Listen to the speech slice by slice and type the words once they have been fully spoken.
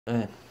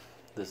Hey,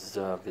 this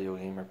is Video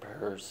Game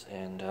Repairs,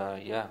 and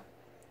yeah,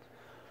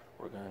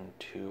 we're going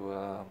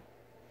to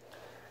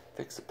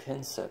fix a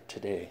pin set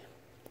today.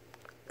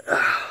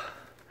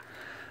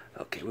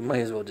 Okay, we might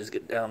as well just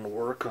get down to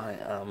work on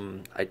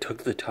it. I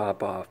took the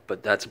top off,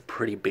 but that's a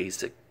pretty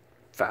basic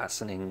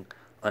fastening,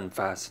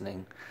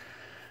 unfastening.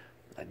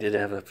 I did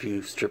have a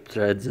few strip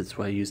threads, that's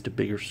why I used a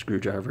bigger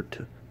screwdriver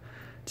to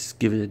just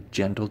give it a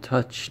gentle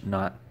touch,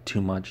 not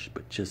too much,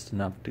 but just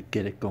enough to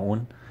get it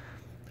going.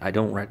 I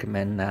don't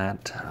recommend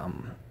that.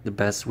 The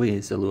best way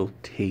is a little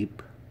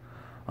tape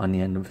on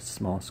the end of a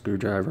small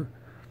screwdriver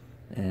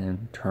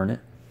and turn it.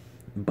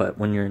 But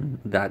when you're in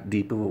that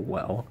deep of a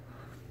well,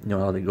 you know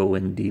how they go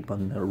in deep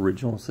on the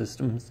original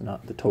systems,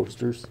 not the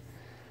toasters.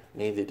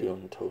 Maybe they do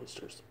on the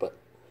toasters, but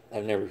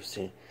I've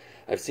seen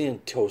a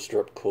toaster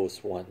up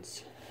close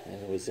once,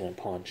 and it was in a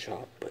pawn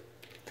shop. But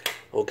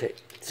okay,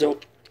 so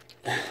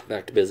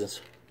back to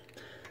business.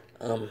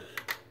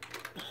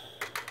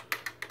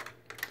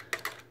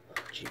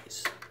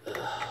 Jeez.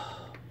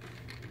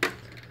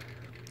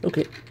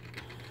 Okay.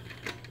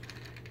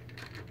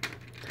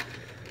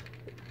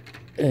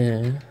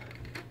 And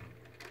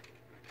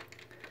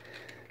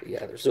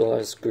yeah, there's a lot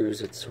of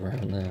screws that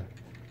surround the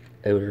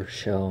outer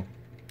shell.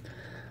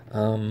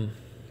 That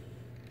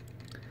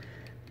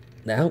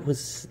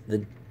was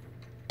the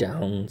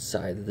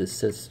downside of the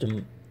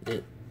system.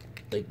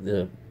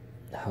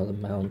 How the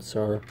mounts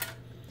are,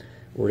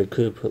 where they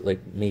could have put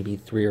like maybe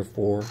 3 or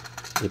 4.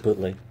 They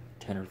put like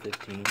 10 or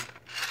 15.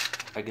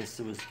 I guess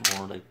it was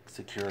more like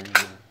security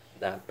than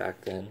that back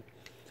then.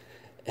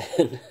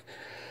 And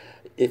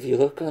if you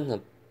look on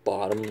the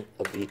bottom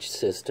of each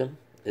system,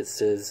 it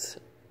says,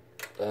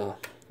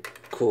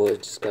 cool, I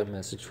just got a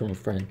message from a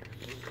friend.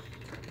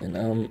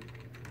 And,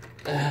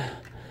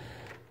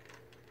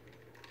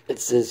 it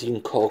says you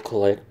can call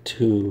collect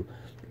to,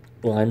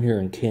 well, I'm here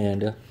in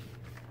Canada,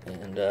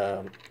 and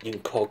you can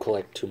call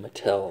collect to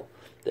Mattel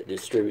that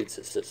distributes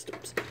the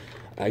systems.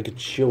 I could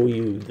show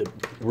you the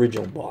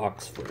original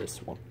box for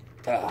this one.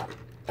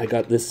 I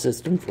got this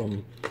system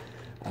from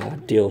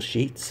Dale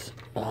Sheets.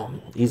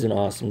 He's an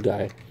awesome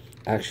guy.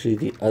 Actually,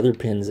 the other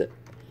pins out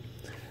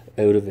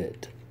of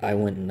it, I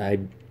went and I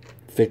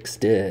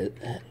fixed it.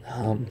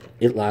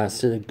 It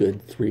lasted a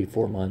good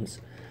 3-4 months.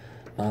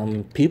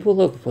 People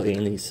love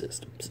playing these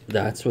systems.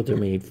 That's what they're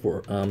made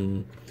for.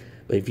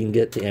 But if you can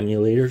get the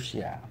emulators,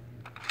 yeah,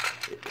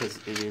 because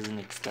it is an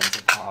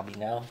expensive hobby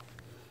now.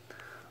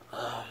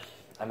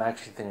 I'm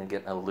actually thinking of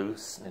getting a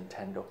loose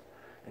Nintendo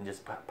and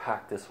just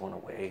pack this one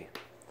away.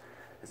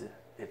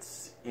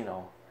 It's, you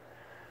know,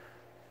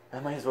 I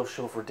might as well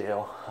show for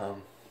Dale.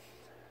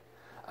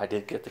 I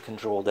did get the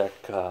control deck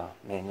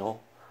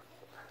manual.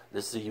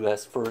 This is the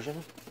US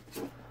version.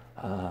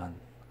 I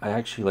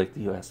actually like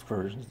the US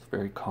version. It's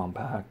very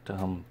compact.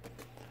 The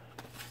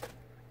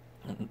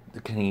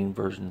Canadian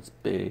version is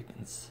big.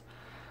 It's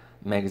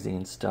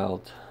magazine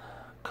styled,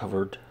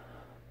 covered,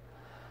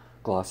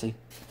 glossy.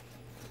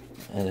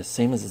 And the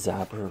same as a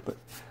Zapper, but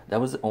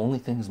that was the only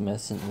things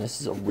missing.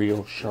 This is a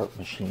real sharp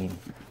machine.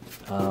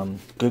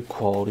 Good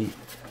quality.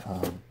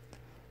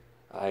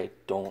 I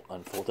don't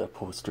unfold that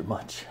poster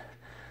much.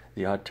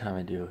 The odd time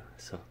I do,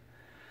 so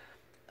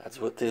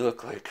that's what they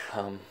look like.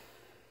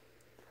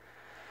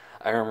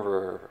 I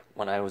remember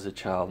when I was a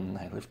child and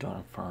I lived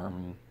on a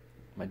farm,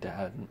 my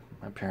dad and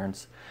my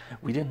parents,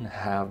 we didn't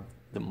have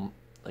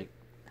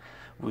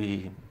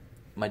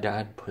my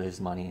dad put his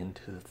money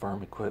into the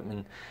farm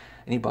equipment,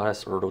 and he bought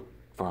us Ertl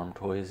farm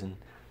toys, and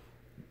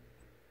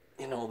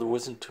you know, there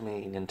wasn't too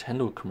many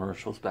Nintendo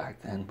commercials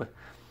back then, but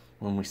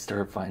when we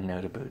started finding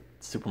out about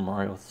Super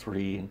Mario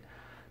 3 and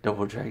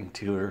Double Dragon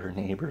 2 or her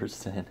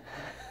neighbors, and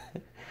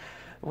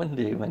one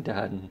day my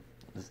dad,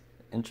 this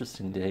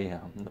interesting day,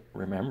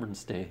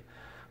 Remembrance Day,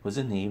 was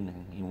in the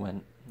evening. He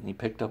went and he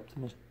picked up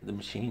the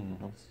machine.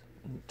 It was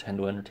a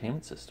Nintendo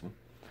Entertainment System.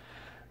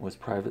 It was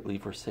privately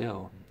for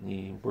sale.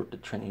 He worked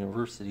at Trent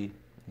University.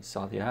 He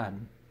saw the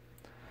ad,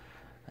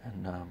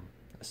 and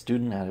a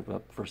student had it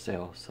up for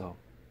sale. So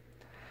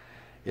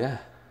yeah,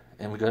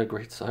 and we got a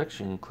great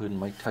selection, including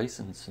Mike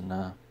Tyson's,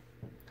 and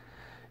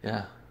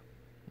yeah,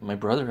 my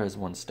brother has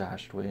one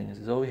stashed away, and he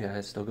says, "Oh yeah,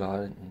 I still got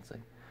it." And it's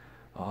like,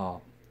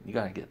 "Oh, you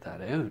gotta get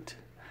that out."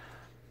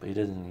 But he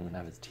doesn't even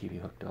have his TV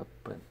hooked up.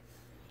 But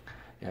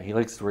yeah, he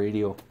likes the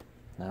radio.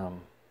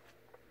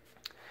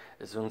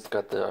 This one's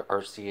got the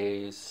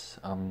RCA's.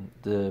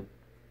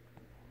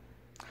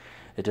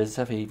 It does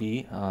have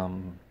AV.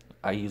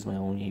 I use my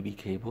own AV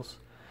cables.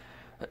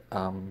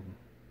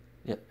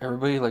 Yeah,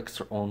 everybody likes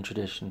their own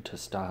tradition to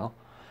style.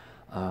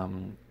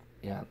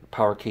 Yeah, the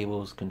power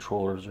cables,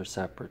 controllers are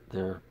separate.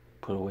 They're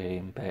put away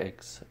in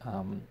bags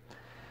in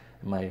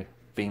my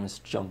famous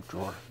junk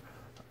drawer.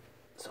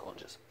 So I'll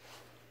just...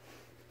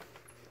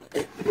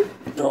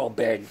 They're all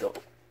bagged though.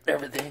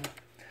 Everything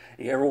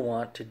you ever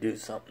want to do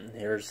something,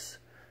 here's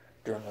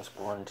during this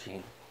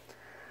quarantine.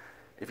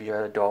 If you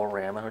got a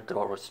Dollarama, or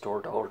Dollar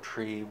Store, Dollar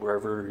Tree,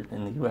 wherever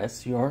in the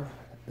US you are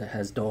that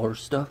has dollar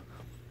stuff,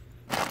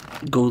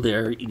 go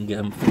there. You can get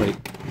them for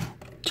like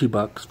 $2,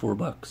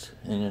 $4,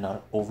 and you're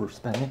not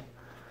overspending.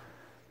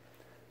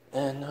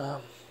 And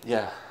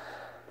yeah,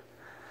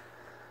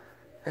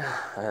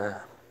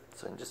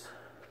 so I'm just.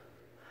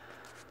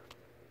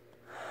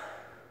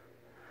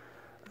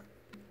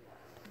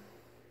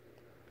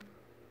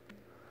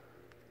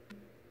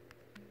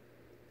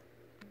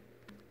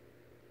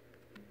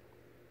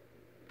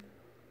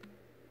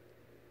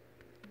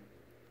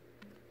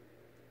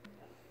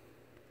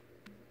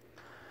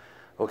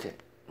 Okay,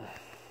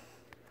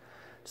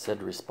 just had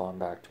to respond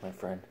back to my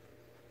friend.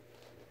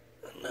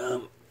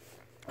 And,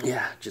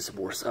 yeah, just a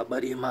Warsaw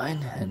buddy of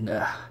mine, and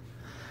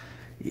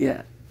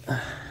yeah.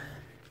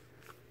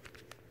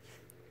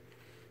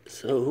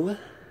 So,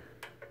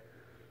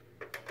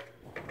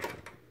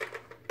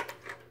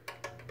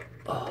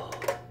 oh,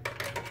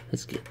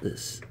 let's get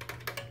this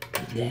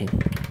dang.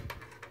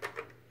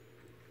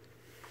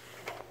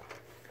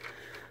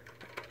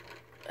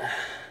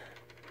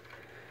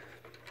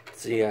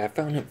 See, I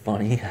found it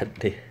funny that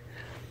the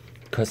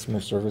customer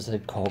service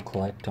had call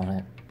collect on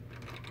it.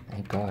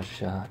 Thank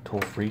gosh, toll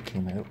free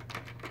came out.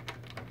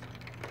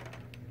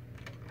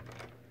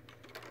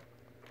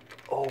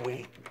 Oh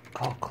wait,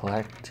 call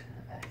collect.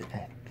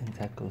 I think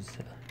that goes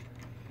to.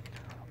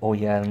 Oh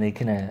yeah, and they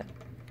can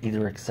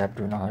either accept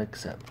or not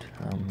accept.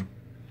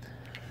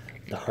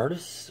 The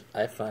hardest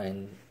I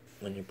find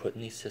when you're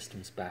putting these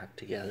systems back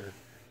together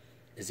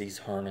is these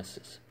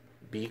harnesses.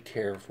 Be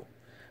careful,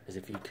 as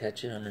if you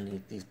catch it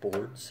underneath these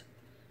boards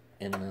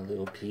in a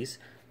little piece,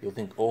 you'll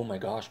think, oh my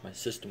gosh, my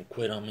system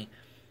quit on me.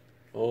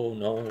 Oh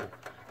no,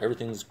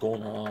 everything's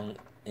going wrong,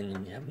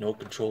 and you have no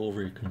control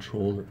over your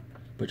controller,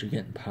 but you're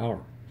getting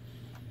power.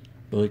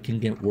 But it can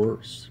get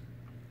worse.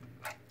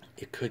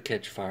 It could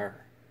catch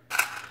fire,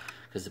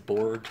 because the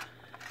board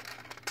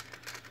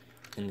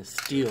and the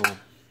steel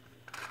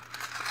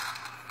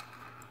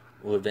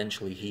will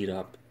eventually heat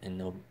up and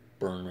they'll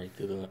burn right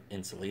through the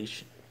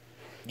insulation.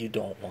 You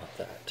don't want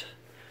that,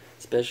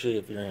 especially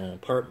if you're in an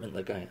apartment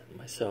like I am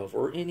myself,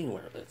 or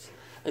anywhere.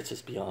 Let's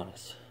just be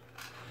honest.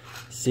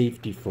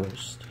 Safety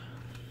first.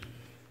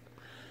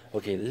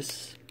 Okay,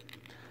 this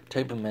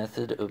type of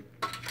method of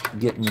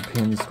getting the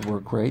pins to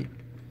work right,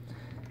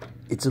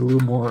 it's a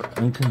little more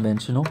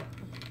unconventional,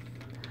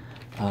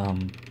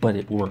 but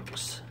it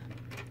works.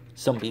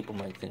 Some people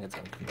might think it's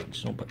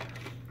unconventional, but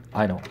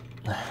I don't.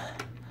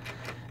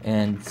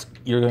 And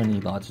you're going to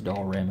need lots of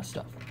Dollarama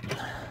stuff.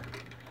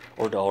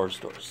 Or dollar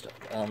store stuff.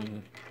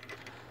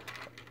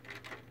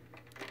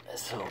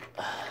 So,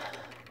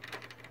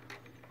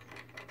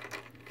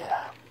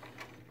 yeah.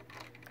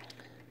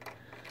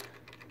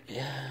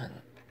 Yeah,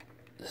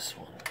 this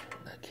one,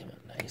 that came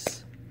out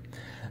nice.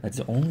 That's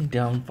the only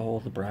downfall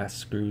of the brass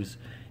screws.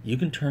 You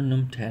can turn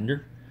them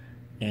tender,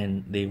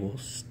 and they will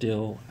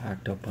still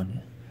act up on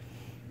you.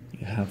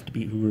 You have to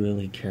be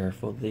really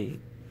careful. They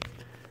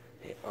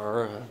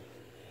are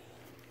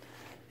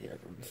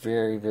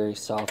very, very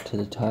soft to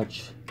the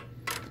touch.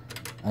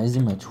 I was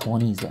in my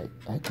 20s,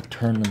 I could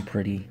turn them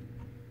pretty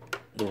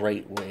the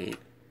right way.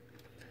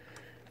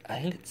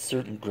 I think it's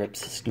certain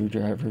grips of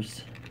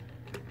screwdrivers.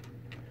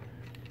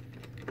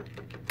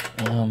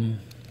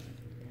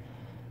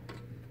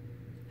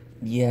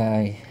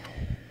 Yeah,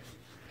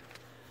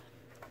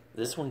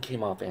 this one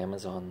came off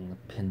Amazon,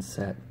 the pin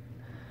set.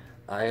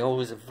 I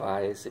always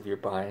advise, if you're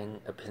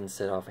buying a pin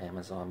set off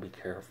Amazon, be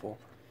careful.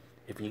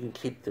 If you can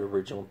keep the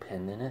original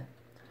pin in it,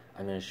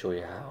 I'm going to show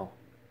you how.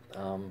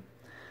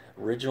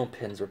 Original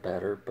pins are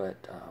better,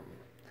 but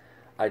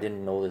I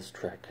didn't know this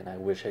trick, and I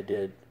wish I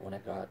did when I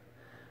got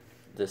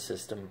this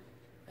system.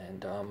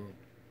 And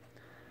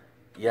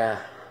yeah,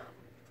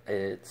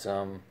 it's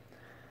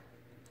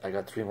I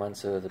got 3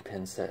 months of the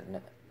pin set,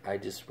 and I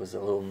just was a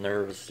little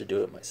nervous to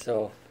do it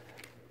myself.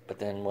 But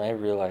then when I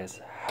realized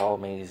how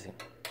amazing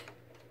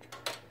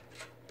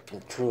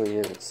it truly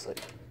is, like,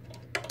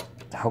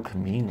 how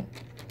convenient.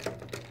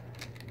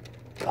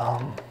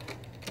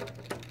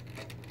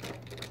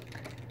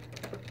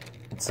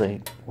 It's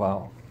like,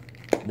 wow,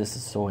 this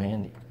is so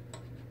handy.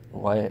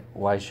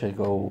 Why should I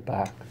go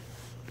back?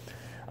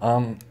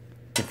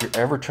 If you're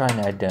ever trying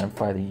to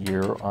identify the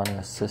year on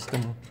a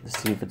system to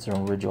see if it's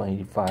an original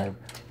 85,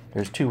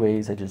 there's 2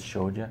 ways I just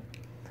showed you.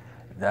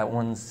 That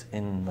one's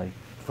in, like,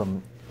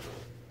 from,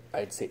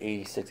 I'd say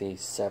 86,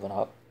 87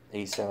 up.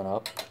 87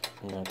 up.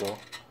 I'm gonna go.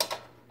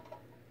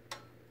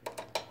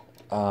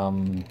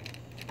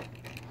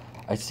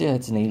 I'd say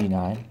it's an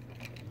 89.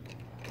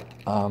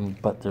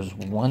 But there's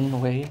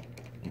one way.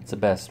 It's the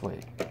best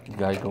way. You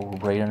gotta go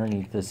right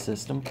underneath this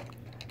system,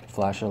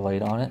 flash a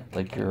light on it,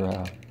 like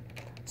your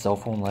cell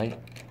phone light.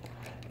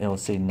 It'll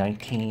say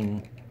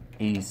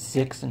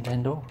 1986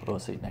 Nintendo. It'll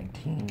say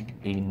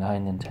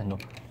 1989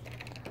 Nintendo.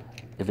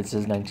 If it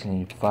says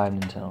 1985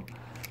 Nintendo,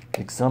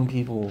 like, some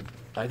people,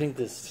 I think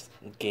this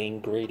game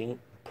grading,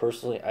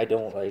 personally, I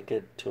don't like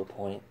it to a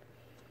point.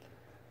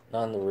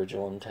 Not in the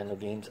original Nintendo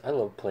games. I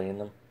love playing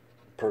them.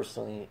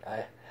 Personally,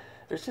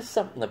 there's just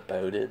something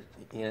about it,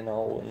 you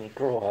know, when you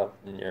grow up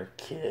and you're a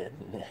kid,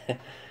 and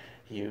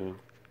you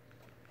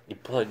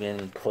plug in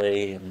and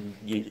play, and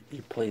you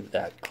play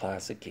that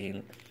classic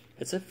game.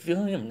 It's a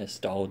feeling of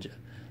nostalgia.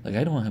 Like,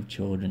 I don't have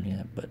children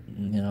yet, but,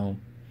 you know,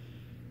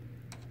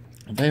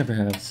 if I ever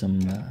have some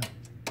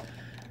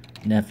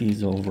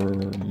nephews over,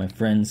 or my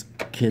friends'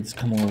 kids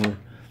come over,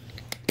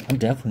 I'm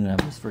definitely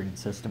gonna have this freaking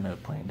system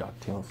out playing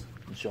DuckTales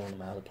and showing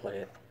them how to play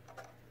it.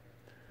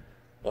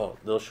 Oh,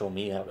 they'll show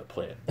me how to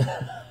play it.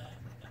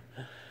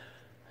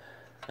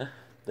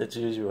 That's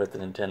usually what the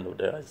Nintendo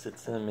does.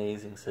 It's an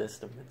amazing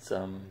system. It's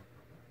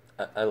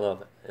I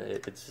love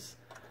it. It's just,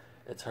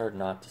 it's hard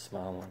not to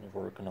smile when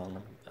you're working on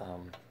them.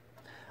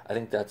 I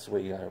think that's the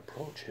way you gotta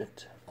approach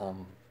it.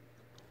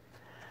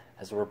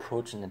 As we're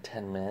approaching the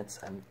 10 minutes,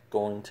 I'm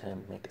going to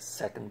make a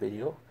second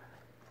video.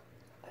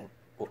 And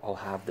I'll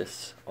have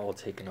this all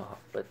taken off.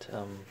 But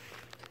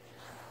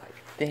I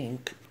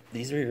think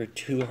these are your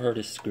 2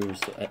 hardest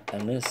screws. So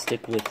I'm going to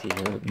stick with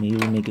here. Maybe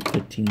we'll make it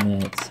 15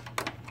 minutes.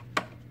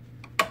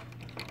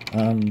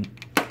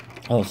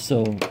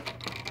 Also,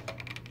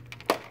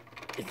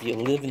 if you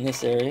live in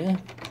this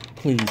area,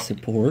 please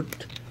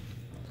support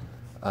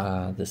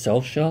the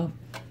Self Shop.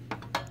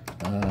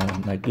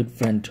 My good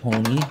friend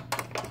Tony,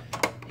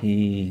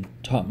 he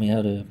taught me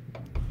how to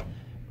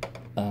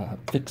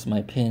fix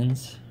my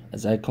pins,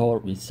 as I call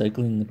it,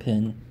 recycling the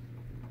pin,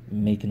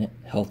 making it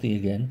healthy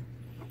again.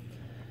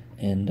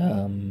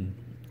 And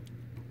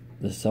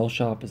the Self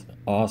Shop is an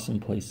awesome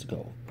place to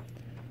go.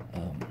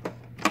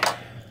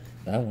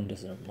 That one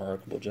does a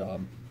remarkable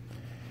job.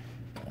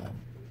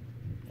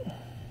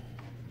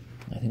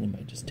 I think I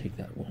might just take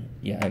that one.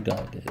 Yeah, I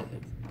got it.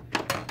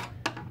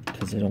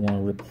 Because I don't want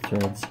to rip the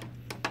threads.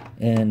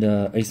 And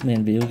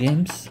Iceman Video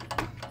Games.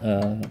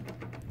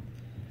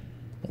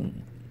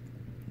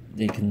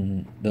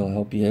 They'll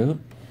help you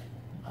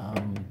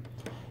out.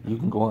 You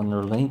can go on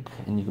their link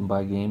and you can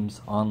buy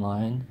games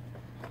online.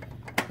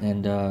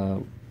 And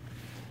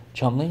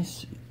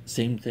Chumley's,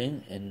 same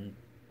thing. And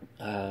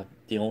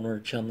the owner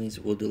of Chumley's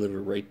will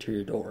deliver right to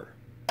your door.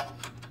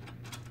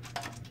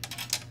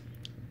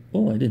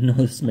 Oh, I didn't know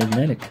this was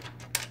magnetic.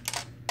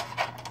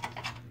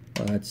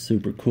 Oh, that's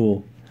super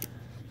cool.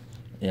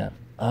 Yeah.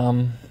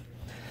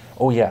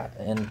 Oh yeah,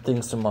 and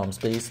things to Mom's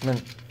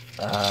Basement.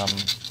 Yeah,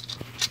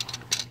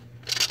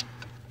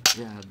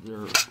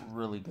 they're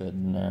really good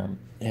in there.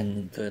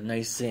 And the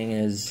nice thing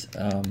is,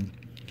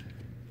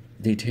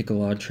 they take a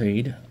lot of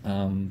trade.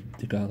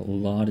 They got a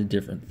lot of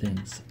different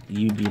things.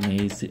 You'd be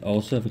amazed. They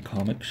also have a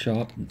comic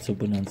shop that's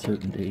open on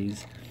certain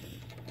days.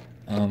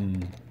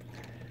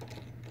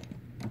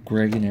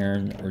 Greg and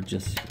Aaron are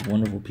just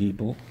wonderful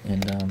people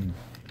and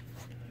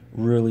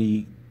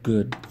really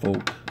good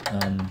folk.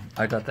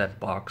 I got that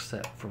box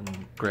set from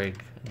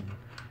Greg and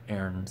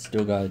Aaron.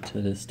 Still got it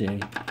to this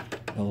day.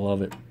 I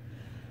love it.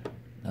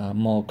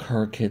 Mall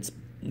car kits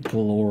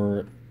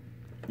galore.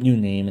 You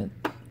name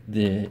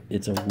it.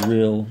 It's a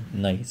real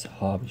nice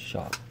hobby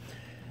shop.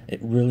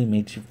 It really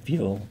makes you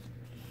feel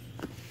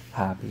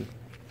happy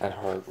at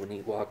heart when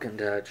you walk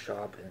into that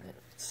shop, and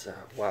it's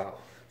wow.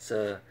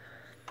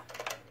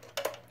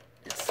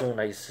 It's so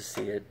nice to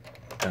see it.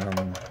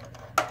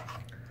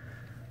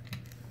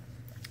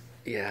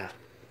 Yeah.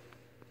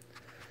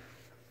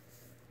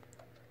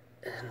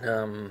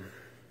 And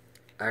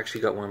I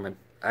actually got one of my.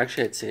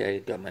 Actually, I'd say I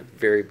got my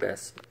very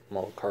best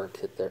mall car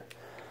kit there.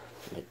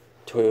 My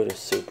Toyota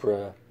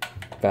Supra,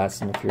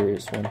 Fast and the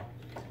Furious one.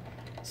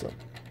 So,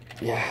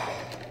 yeah.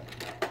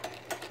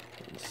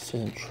 I'm just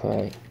gonna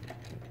try.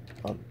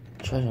 I'll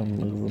try to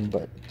move them,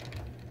 but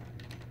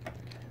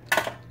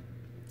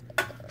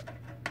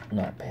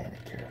not panic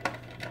here.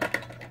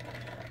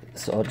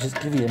 So I'll just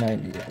give you an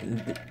idea.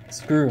 The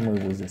screw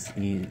removal is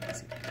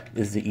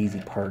the easy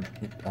part.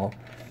 I'll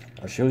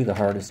show you the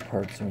hardest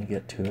parts when we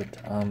get to it.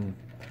 I'm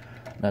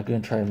not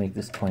gonna try to make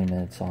this 20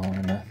 minutes long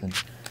or nothing.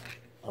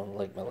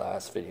 Unlike my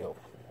last video.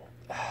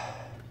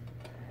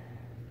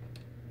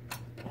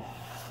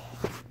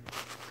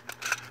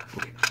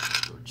 Okay,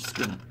 so we're just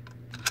gonna.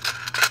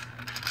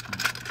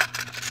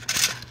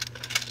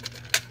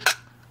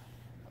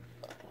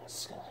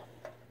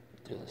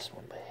 Do this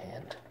one by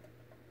hand.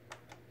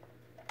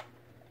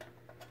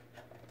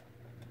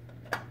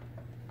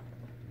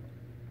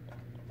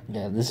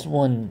 Yeah, this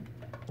one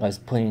I was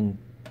playing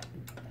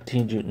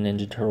Teenage Mutant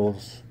Ninja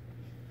Turtles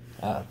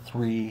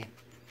 3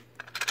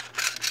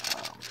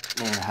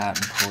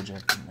 Manhattan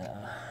Project, and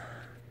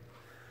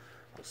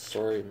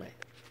sorry, my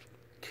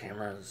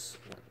camera's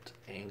not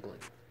angling.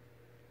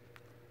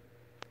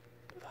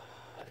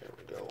 There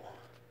we go.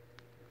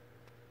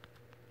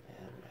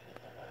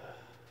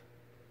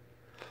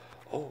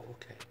 Oh,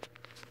 okay.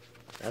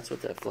 That's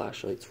what that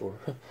flashlight's for.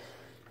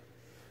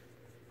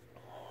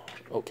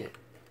 Okay.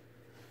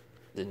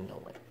 Didn't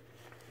know my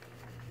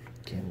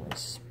camera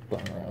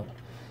spun around.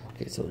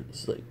 Okay, so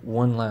it's like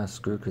one last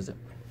screw,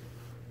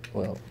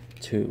 well,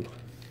 2.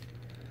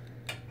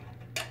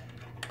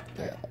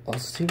 Yeah, I'll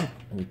see what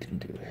we can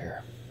do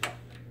here.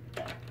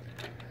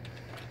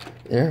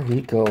 There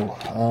we go.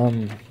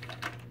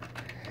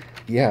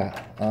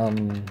 Yeah,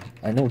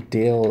 I know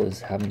Dale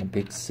is having a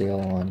big sale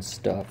on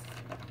stuff.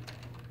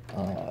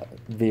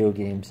 Video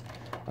games.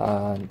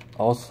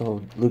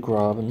 Also, Luke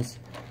Robbins,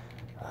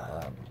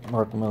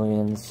 Mark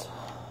Millions.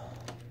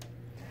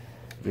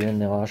 If you're in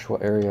the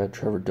Oshawa area,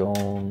 Trevor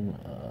Doan,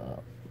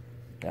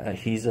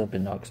 He's up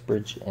in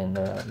Uxbridge and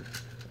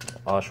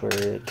Oshawa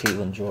area.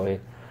 Caitlin Joy.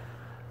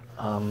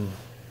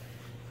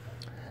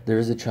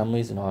 There's a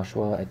Chumley's in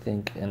Oshawa, I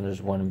think, and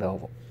there's one in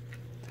Belleville.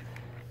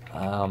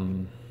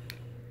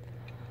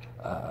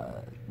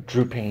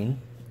 Drew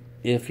Payne,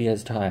 if he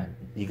has time,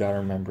 you gotta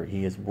remember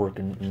he is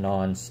working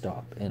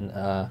non-stop, and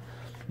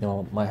you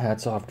know, my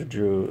hat's off to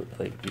Drew.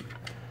 Like,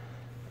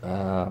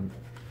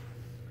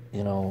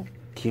 you know,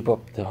 keep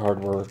up the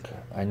hard work.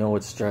 I know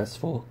it's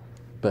stressful,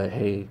 but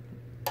hey,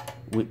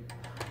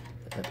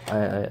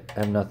 I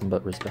have nothing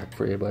but respect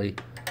for everybody.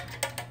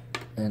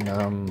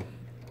 And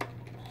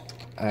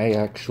I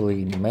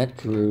actually met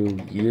Drew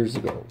years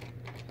ago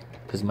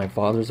because my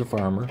father's a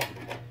farmer.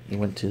 He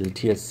went to the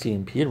TSC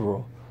in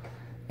Peterborough,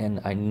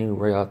 and I knew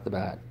right off the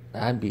bat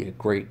that'd be a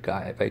great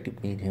guy if I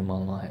could meet him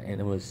online. And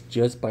it was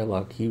just by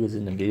luck. He was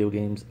into video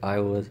games, I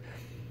was,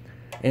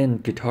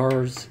 and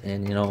guitars,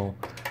 and you know,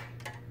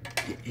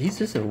 he's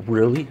just a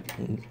really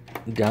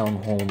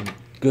down-home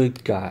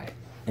good guy.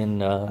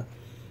 And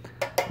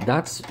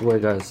that's what I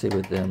gotta say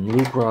with them.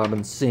 Luke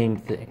Robbins, same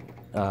thing.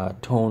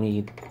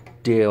 Tony,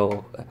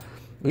 Dale,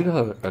 we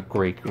got a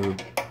great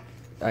group.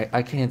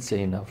 I can't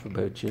say enough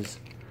about you.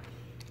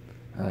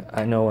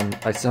 I know, and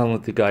I sound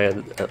like the guy at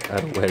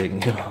a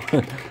wedding, you know,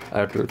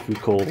 after a few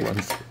cold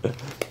ones.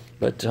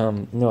 But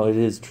no, it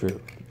is true.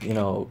 You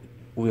know,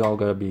 we all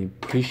gotta be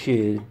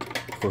appreciated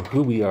for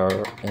who we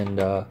are, and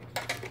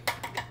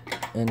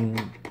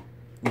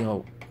you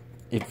know,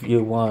 if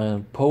you want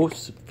to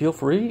post, feel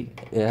free.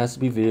 It has to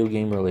be video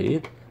game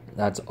related.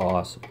 That's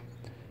awesome.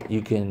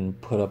 You can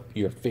put up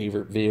your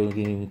favorite video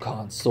game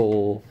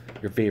console,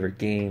 your favorite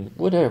game,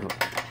 whatever.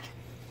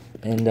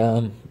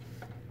 And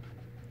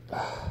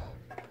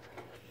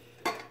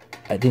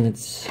I think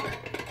it's,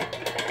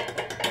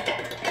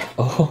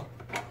 oh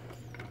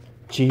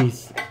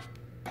jeez,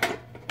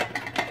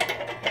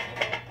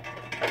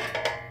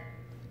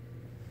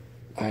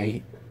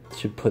 I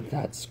should put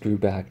that screw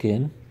back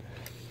in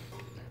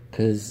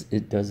because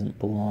it doesn't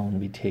belong to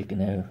be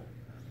taken out.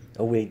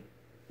 Oh wait,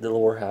 the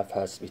lower half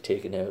has to be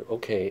taken out.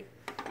 Okay.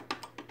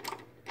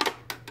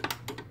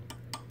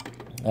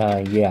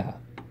 Yeah.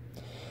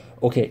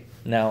 Okay,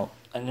 now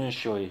I'm gonna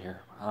show you here.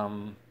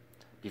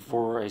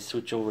 Before I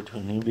switch over to a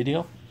new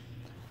video,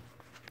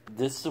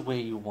 this is the way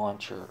you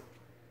want your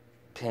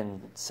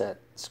pin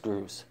set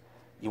screws.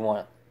 You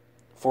want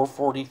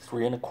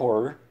 443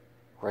 1/4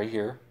 right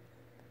here.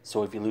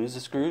 So if you lose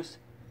the screws,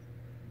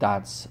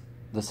 that's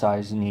the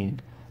size you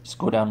need. Just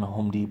go down to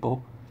Home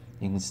Depot,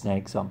 you can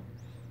snag some.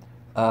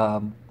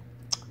 And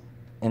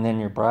then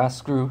your brass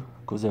screw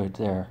goes out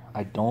there.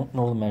 I don't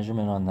know the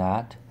measurement on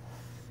that,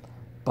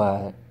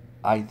 but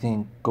I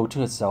think go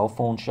to a cell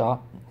phone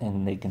shop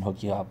and they can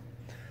hook you up.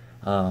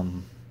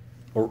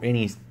 Or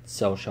any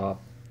cell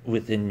shop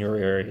within your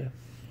area.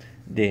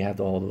 They have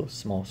all those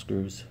small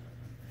screws.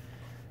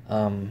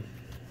 I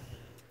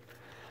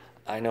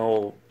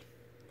know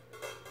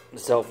the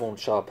cell phone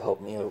shop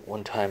helped me out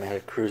one time. I had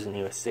a Cruis'n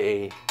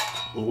USA.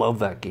 Love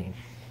that game.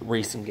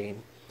 Racing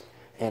game.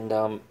 And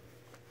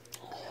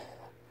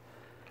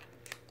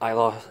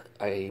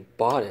I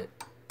bought it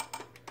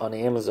on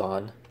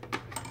Amazon,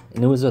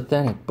 and it was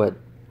authentic, but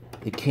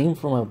it came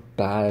from a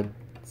bad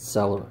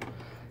seller,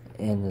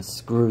 and the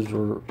screws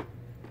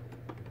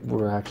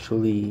were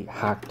actually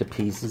hacked to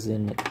pieces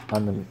in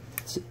the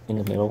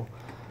middle.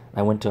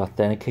 I went to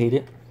authenticate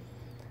it,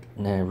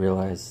 and then I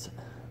realized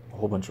a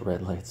whole bunch of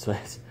red lights. So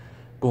I was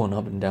going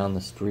up and down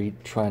the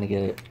street trying to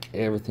get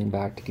everything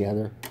back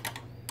together.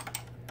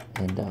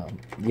 And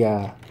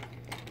yeah,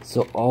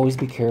 so always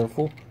be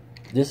careful.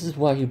 This is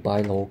why you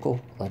buy local.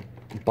 Like,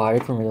 buy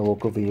it from your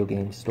local video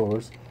game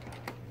stores.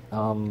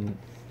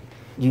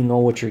 You know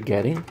what you're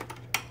getting,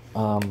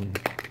 and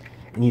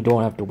you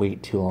don't have to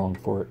wait too long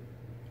for it,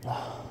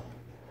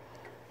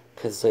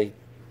 because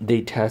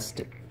they test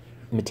it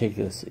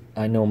meticulously.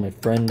 I know my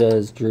friend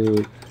does,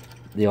 Drew,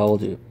 they all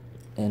do,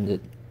 and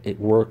it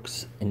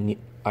works, and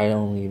I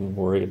don't even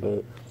worry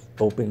about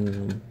opening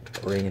them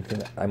or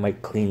anything. I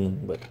might clean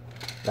them, but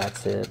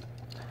that's it.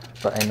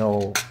 But I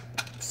know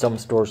some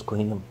stores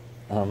clean them.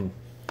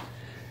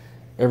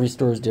 Every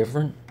store is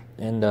different,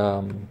 and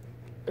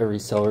every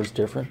seller is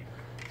different.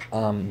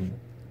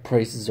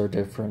 Prices are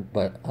different,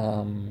 but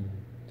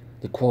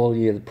the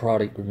quality of the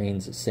product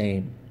remains the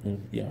same.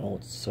 And, you know,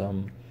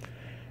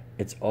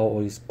 it's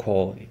always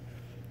quality.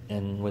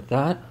 And with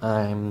that,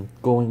 I'm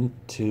going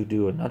to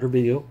do another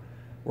video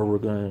where we're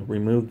going to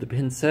remove the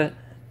pin set,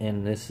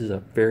 and this is a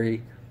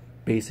very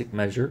basic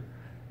measure.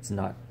 It's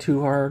not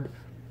too hard,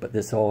 but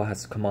this all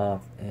has to come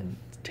off, and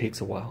it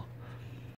takes a while.